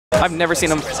I've never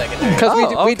seen him.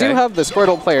 Because we do have the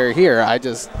Squirtle player here.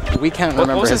 We can't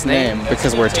remember his name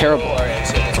because we're terrible.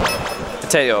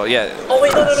 Teo, yeah. Oh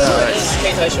wait, no. It's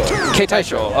Kei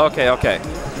Taisho. Okay.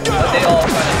 They all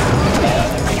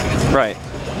Right.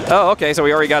 Oh, okay, so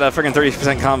we already got a friggin'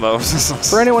 30% combo.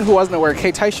 For anyone who wasn't aware,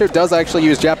 Kei Taisho does actually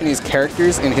use Japanese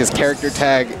characters in his character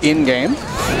tag in-game.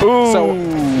 So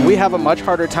we have a much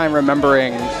harder time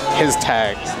remembering his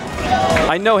tags.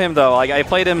 I know him though. Like, I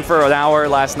played him for an hour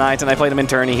last night, and I played him in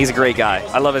tourney. He's a great guy.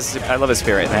 I love his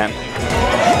spirit, man.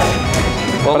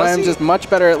 Well, but I am just much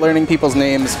better at learning people's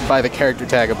names by the character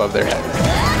tag above their head.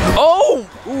 Oh!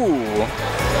 Ooh.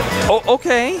 Oh,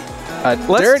 okay. A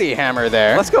dirty hammer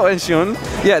there. Let's go, n-syun.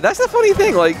 Yeah, that's the funny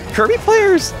thing. Like, Kirby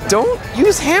players don't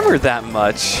use hammer that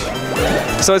much.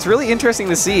 So it's really interesting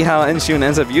to see how n-syun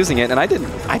ends up using it, and I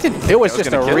didn't. It was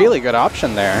just a really good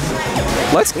option there.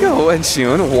 Let's go,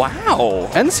 n-syun. Wow.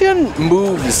 n-syun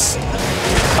moves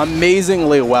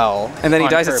amazingly well. And then he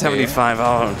dies Kirby. at 75.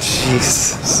 Oh,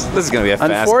 Jesus. This is going to be a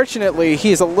fast. Unfortunately,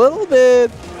 he's a little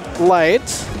bit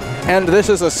light, and this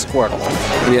is a Squirtle.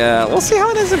 Yeah, we'll see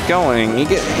how it ends up going.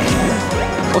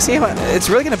 We'll see how it's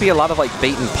really going to be a lot of like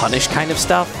bait and punish kind of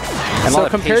stuff. And so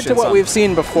compared to what we've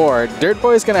seen before,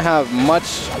 Dirtboy is going to have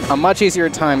a much easier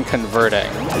time converting.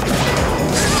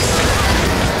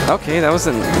 Okay, that was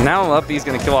now up B's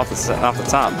going to kill off the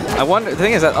top. I wonder. The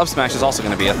thing is that up smash is also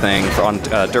going to be a thing on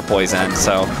Dirtboy's end.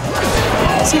 So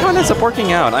let's see how it ends up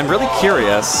working out. I'm really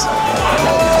curious.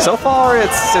 So far,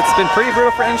 it's been pretty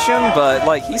brutal for n-syun, but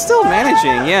like he's still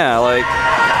managing. Yeah, like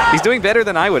he's doing better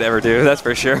than I would ever do. That's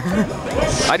for sure.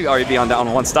 I'd already be on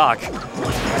down one stock.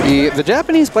 The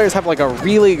Japanese players have like a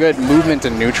really good movement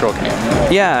and neutral game.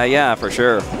 Yeah, for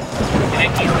sure.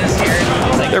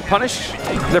 Their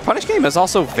punish game is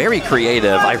also very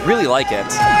creative. I really like it.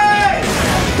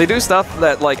 They do stuff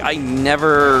that like I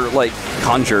never like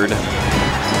conjured.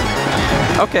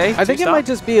 Okay. I think it might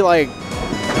just be like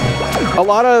a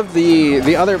lot of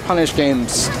the other punish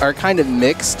games are kind of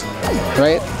mixed,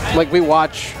 right? Like we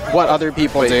watch what other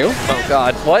people do. Oh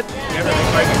God, what?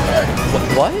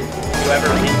 What?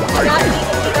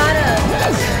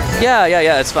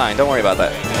 Yeah, it's fine. Don't worry about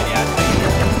that.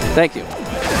 Thank you.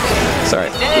 Sorry.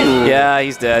 Yeah,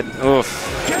 he's dead. Oof.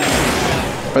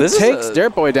 But this takes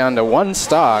Dirtboy down to one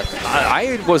stock.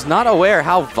 I was not aware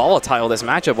how volatile this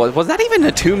matchup was. Was that even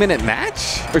a 2-minute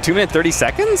match? Or 2 minutes 30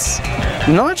 seconds?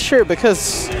 Not sure,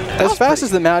 because as fast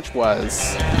as the match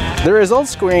was, the result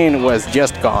screen was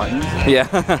just gone. Yeah.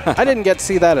 I didn't get to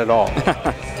see that at all.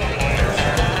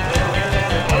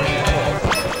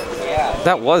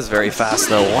 That was very fast,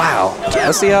 though. Wow.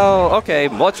 Let's see how... Okay,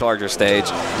 much larger stage.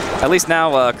 At least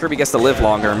now Kirby gets to live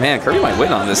longer. Man, Kirby might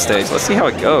win on this stage. Let's see how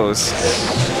it goes.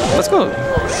 Let's go.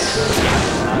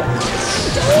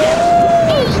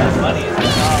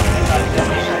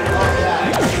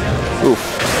 Oof.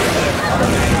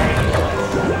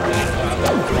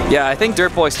 Yeah, I think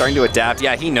Dirtboy's starting to adapt.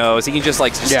 Yeah, he knows. He can just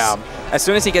like... As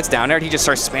soon as he gets down there, he just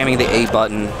starts spamming the A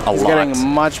button a lot. He's getting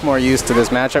much more used to this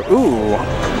matchup. Ooh.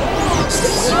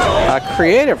 A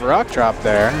creative rock drop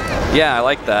there. Yeah, I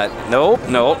like that. Nope.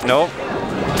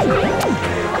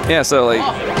 Yeah, so like...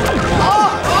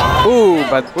 Ooh,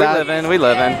 but we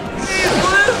living.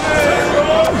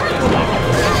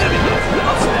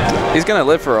 He's gonna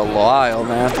live for a while,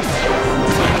 man.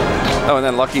 Oh, and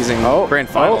then Lucky's in grand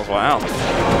finals. Wow.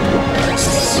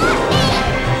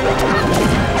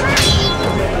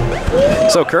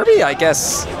 So Kirby, I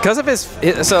guess, because of his...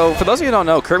 So for those of you who don't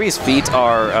know, Kirby's feet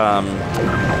are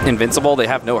invincible. They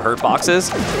have no hurt boxes.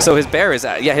 So his bear is...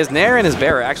 Yeah, his Nair and his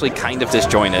bear are actually kind of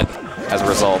disjointed as a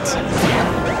result.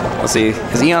 Let's see.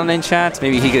 Is Eon in chat?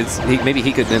 Maybe he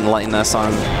could enlighten us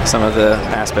on some of the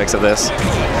aspects of this.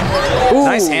 Ooh,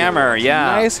 nice hammer, yeah.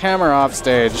 Nice hammer off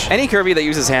stage. Any Kirby that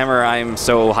uses hammer, I'm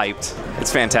so hyped.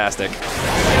 It's fantastic.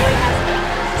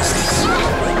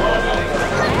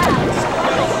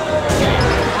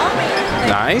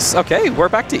 Nice. Okay, we're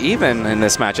back to even in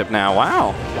this matchup now.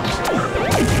 Wow.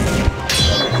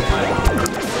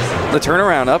 The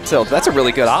turnaround up tilt, that's a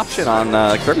really good option on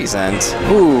Kirby's end.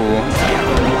 Ooh.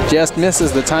 Just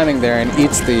misses the timing there and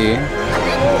eats the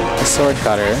sword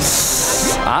cutter.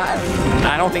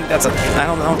 I don't think that's I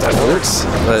don't know if that works,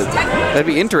 but that'd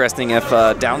be interesting if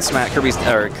Kirby's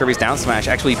down smash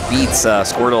actually beats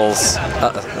Squirtle's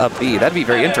up B. That'd be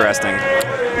very interesting.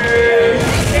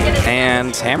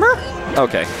 And hammer?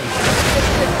 Okay.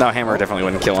 No, hammer definitely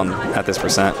wouldn't kill him at this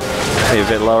percent. Maybe a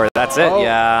bit lower. That's it.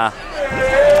 Yeah.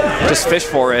 Just fish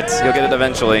for it. You'll get it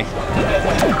eventually.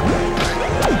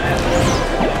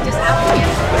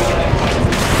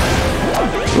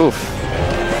 Oof.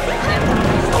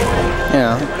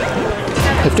 Yeah.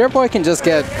 If Dirtboy can just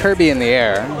get Kirby in the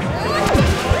air,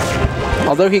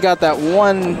 although he got that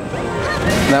one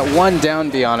down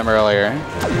B on him earlier,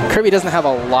 Kirby doesn't have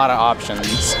a lot of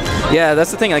options. Yeah,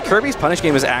 that's the thing. Like Kirby's punish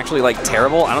game is actually like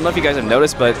terrible. I don't know if you guys have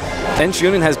noticed, but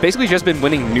n-syun has basically just been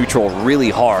winning neutral really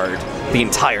hard the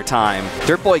entire time.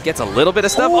 Dirtboy gets a little bit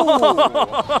of stuff.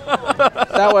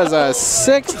 That was a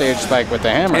 6-stage spike with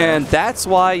the hammer. And that's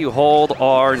why you hold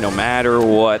R no matter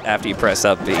what after you press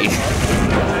up B.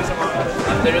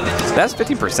 That's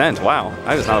 15%. Wow,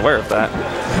 I was not aware of that.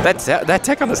 That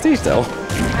tech on the stage though.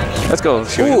 Let's go.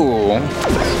 Ooh.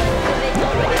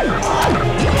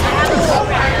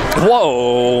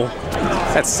 Whoa.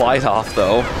 That slide off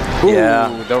though. Ooh,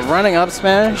 yeah. The running up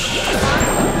smash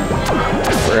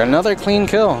for another clean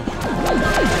kill.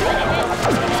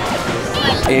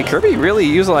 Yeah, Kirby really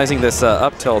utilizing this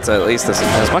up tilt at least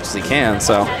as much as he can.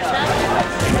 So,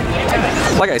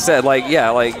 like I said, like yeah,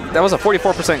 like that was a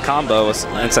 44% combo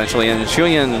essentially, and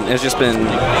n-syun has just been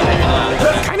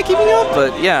kind of keeping up.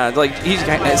 But yeah, like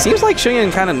it seems like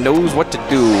n-syun kind of knows what to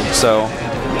do. So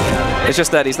it's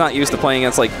just that he's not used to playing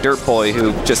against like Dirtboy,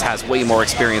 who just has way more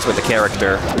experience with the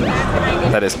character.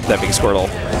 That big Squirtle.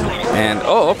 And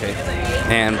oh, okay,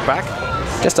 and back.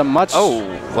 Just a much. Oh,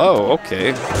 whoa,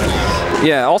 okay.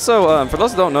 Yeah, also, for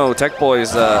those who don't know,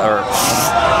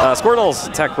 Squirtle's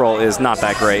tech roll is not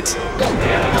that great.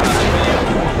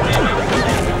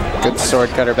 Good sword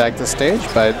cutter back to stage,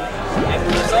 but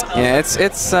yeah,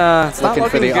 it's not looking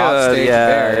for the good. offstage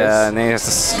bears. Yeah, and then he has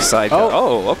to side.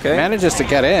 Oh, okay. Manages to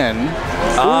get in.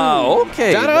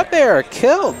 Okay. Got up there,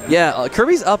 killed. Yeah,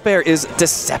 Kirby's up air is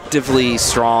deceptively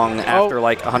strong after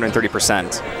like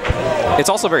 130%. It's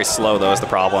also very slow though, is the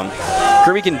problem.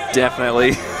 Kirby can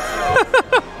definitely.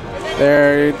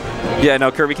 There. Yeah,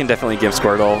 no, Kirby can definitely give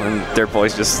Squirtle, and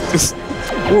Dirtboy's just.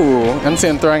 Ooh,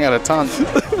 n-syun throwing out a taunt.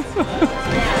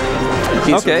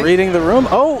 He's reading the room.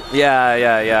 Oh!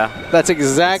 Yeah. That's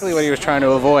exactly what he was trying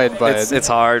to avoid, but it's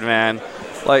hard, man.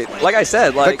 Like I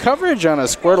said, like the coverage on a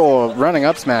Squirtle running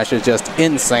up smash is just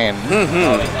insane.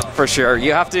 For sure.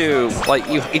 You have to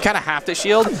you kind of have to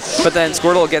shield, but then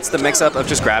Squirtle gets the mix-up of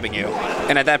just grabbing you,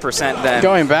 and at that percent, then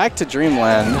going back to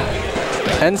Dreamland,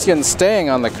 n-syun staying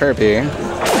on the Kirby.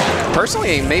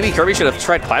 Personally, maybe Kirby should have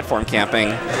tried platform camping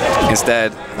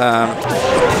instead.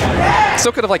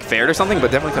 Still could have like fared or something,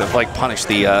 but definitely could have like punished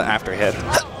the after hit.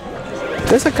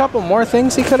 There's a couple more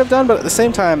things he could have done, but at the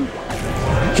same time,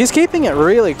 he's keeping it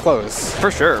really close.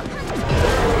 For sure.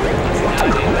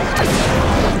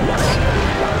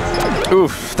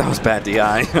 Oof, that was bad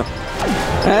DI.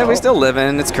 And we still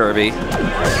living. It's Kirby.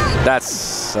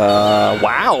 That's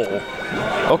wow.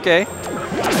 Okay.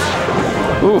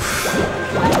 Oof.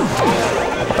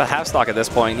 But half stock at this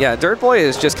point. Yeah, Dirtboy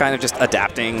is just kind of just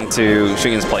adapting to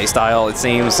n-syun's playstyle, it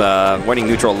seems. Winning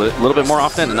neutral a little bit more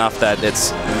often, enough that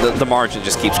it's the margin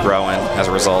just keeps growing as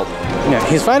a result. Yeah,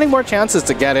 he's finding more chances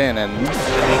to get in, and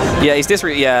yeah,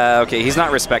 he's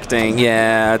not respecting.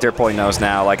 Yeah, Dirtboy knows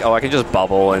now, like, oh, I can just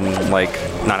bubble and like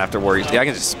not have to worry. Yeah, I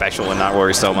can just special and not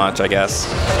worry so much, I guess.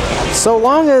 So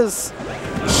long as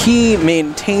he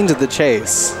maintains the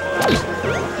chase,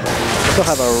 he'll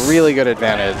have a really good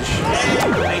advantage.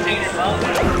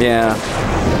 Yeah.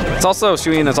 It's also,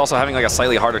 n-syun is also having like a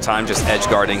slightly harder time just edge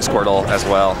guarding Squirtle as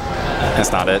well.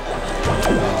 That's not it.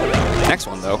 Next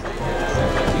one though.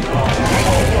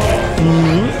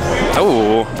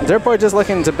 Oh. Dirtboy just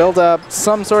looking to build up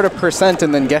some sort of percent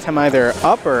and then get him either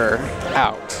up or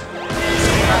out.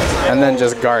 And then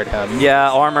just guard him.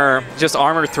 Yeah, just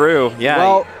armor through. Yeah.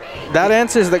 Well, that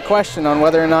answers the question on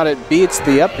whether or not it beats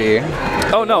the up B.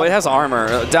 Oh no, it has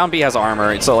armor. Down B has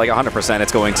armor, so like 100%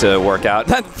 it's going to work out.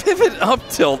 That pivot up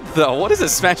tilt though, what is it,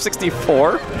 Smash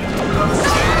 64? Ooh.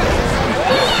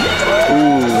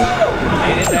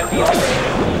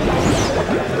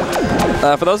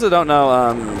 For those who don't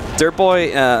know,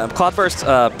 Dirtboy, Cloudburst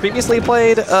previously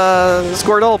played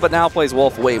Squirtle, but now plays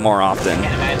Wolf way more often.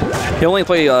 He only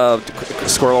play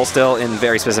Squirtle still in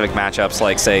very specific matchups,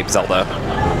 like say Zelda.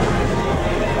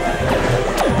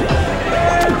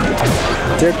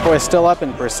 Dirtboy still up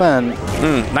in percent.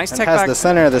 Nice tech has back. The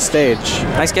center of the stage.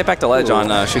 Nice get back to ledge on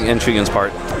n-syun's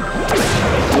part.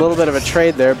 A little bit of a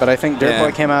trade there, but I think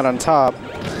Dirtboy came out on top.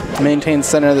 Maintains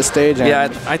center of the stage. And yeah,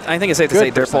 I think it's safe to say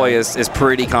Dirtboy is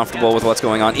pretty comfortable with what's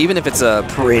going on, even if it's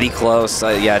pretty close.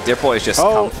 Yeah, Dirtboy is just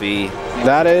comfy.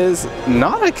 That is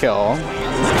not a kill.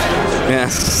 Yeah.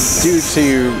 Due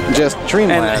to just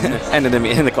Dreamland. And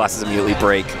then the glasses immediately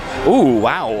break. Ooh,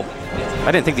 wow.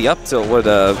 I didn't think the up tilt would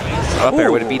up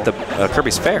air would have beat the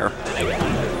Kirby's fair.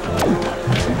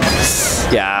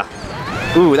 Yeah.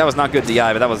 Ooh, that was not good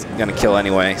DI, but that was gonna kill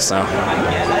anyway. So.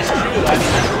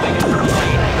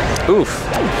 Oof.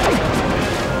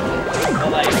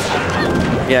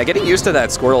 Yeah, getting used to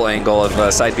that squirrel angle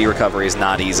of side B recovery is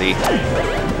not easy.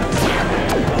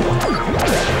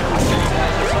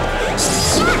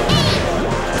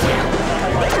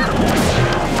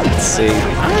 Let's see.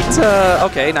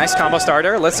 Okay, nice combo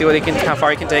starter. Let's see what he can, how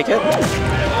far he can take it.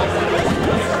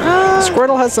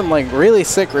 Squirtle has some like really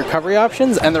sick recovery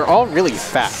options, and they're all really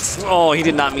fast. Oh, he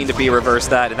did not mean to reverse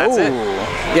that, and that's it.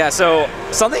 Yeah, so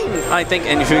something I think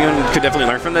n-syun could definitely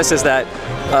learn from this is that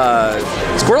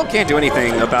Squirtle can't do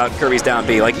anything about Kirby's down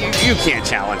B. Like, you can't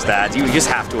challenge that. You just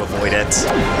have to avoid it,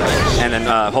 and then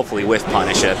hopefully whiff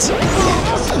punish it.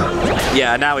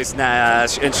 Yeah, now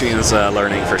n-syun's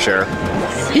learning for sure.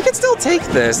 He can still take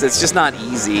this. It's just not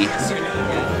easy.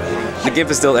 The game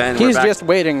is still end. He's just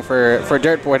waiting for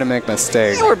Dirtboy to make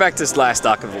mistakes. Yeah, we're back to last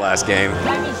stock of the last game.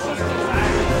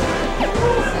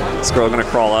 Squirrel gonna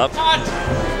crawl up.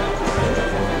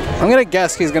 I'm gonna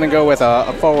guess he's gonna go with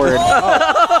a forward.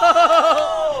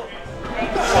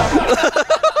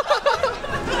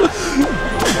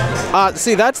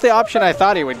 See, that's the option I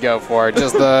thought he would go for.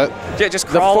 Just the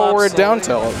forward down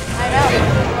tilt.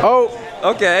 Oh.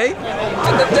 Okay.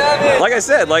 Like I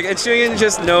said, like n-syun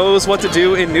just knows what to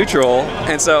do in neutral,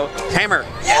 and so hammer.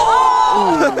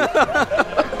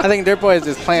 I think Dirtboy is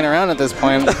just playing around at this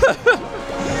point.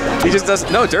 He just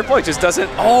doesn't. No, Dirtboy just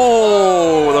doesn't.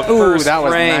 Oh, the first that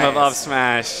was frame nice. of up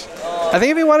smash. I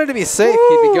think if he wanted to be safe,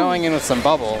 he'd be going in with some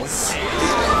bubbles.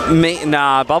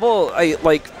 Nah, bubble.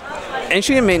 Like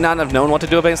n-syun may not have known what to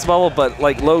do against the bubble, but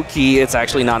like low key, it's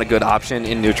actually not a good option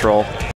in neutral.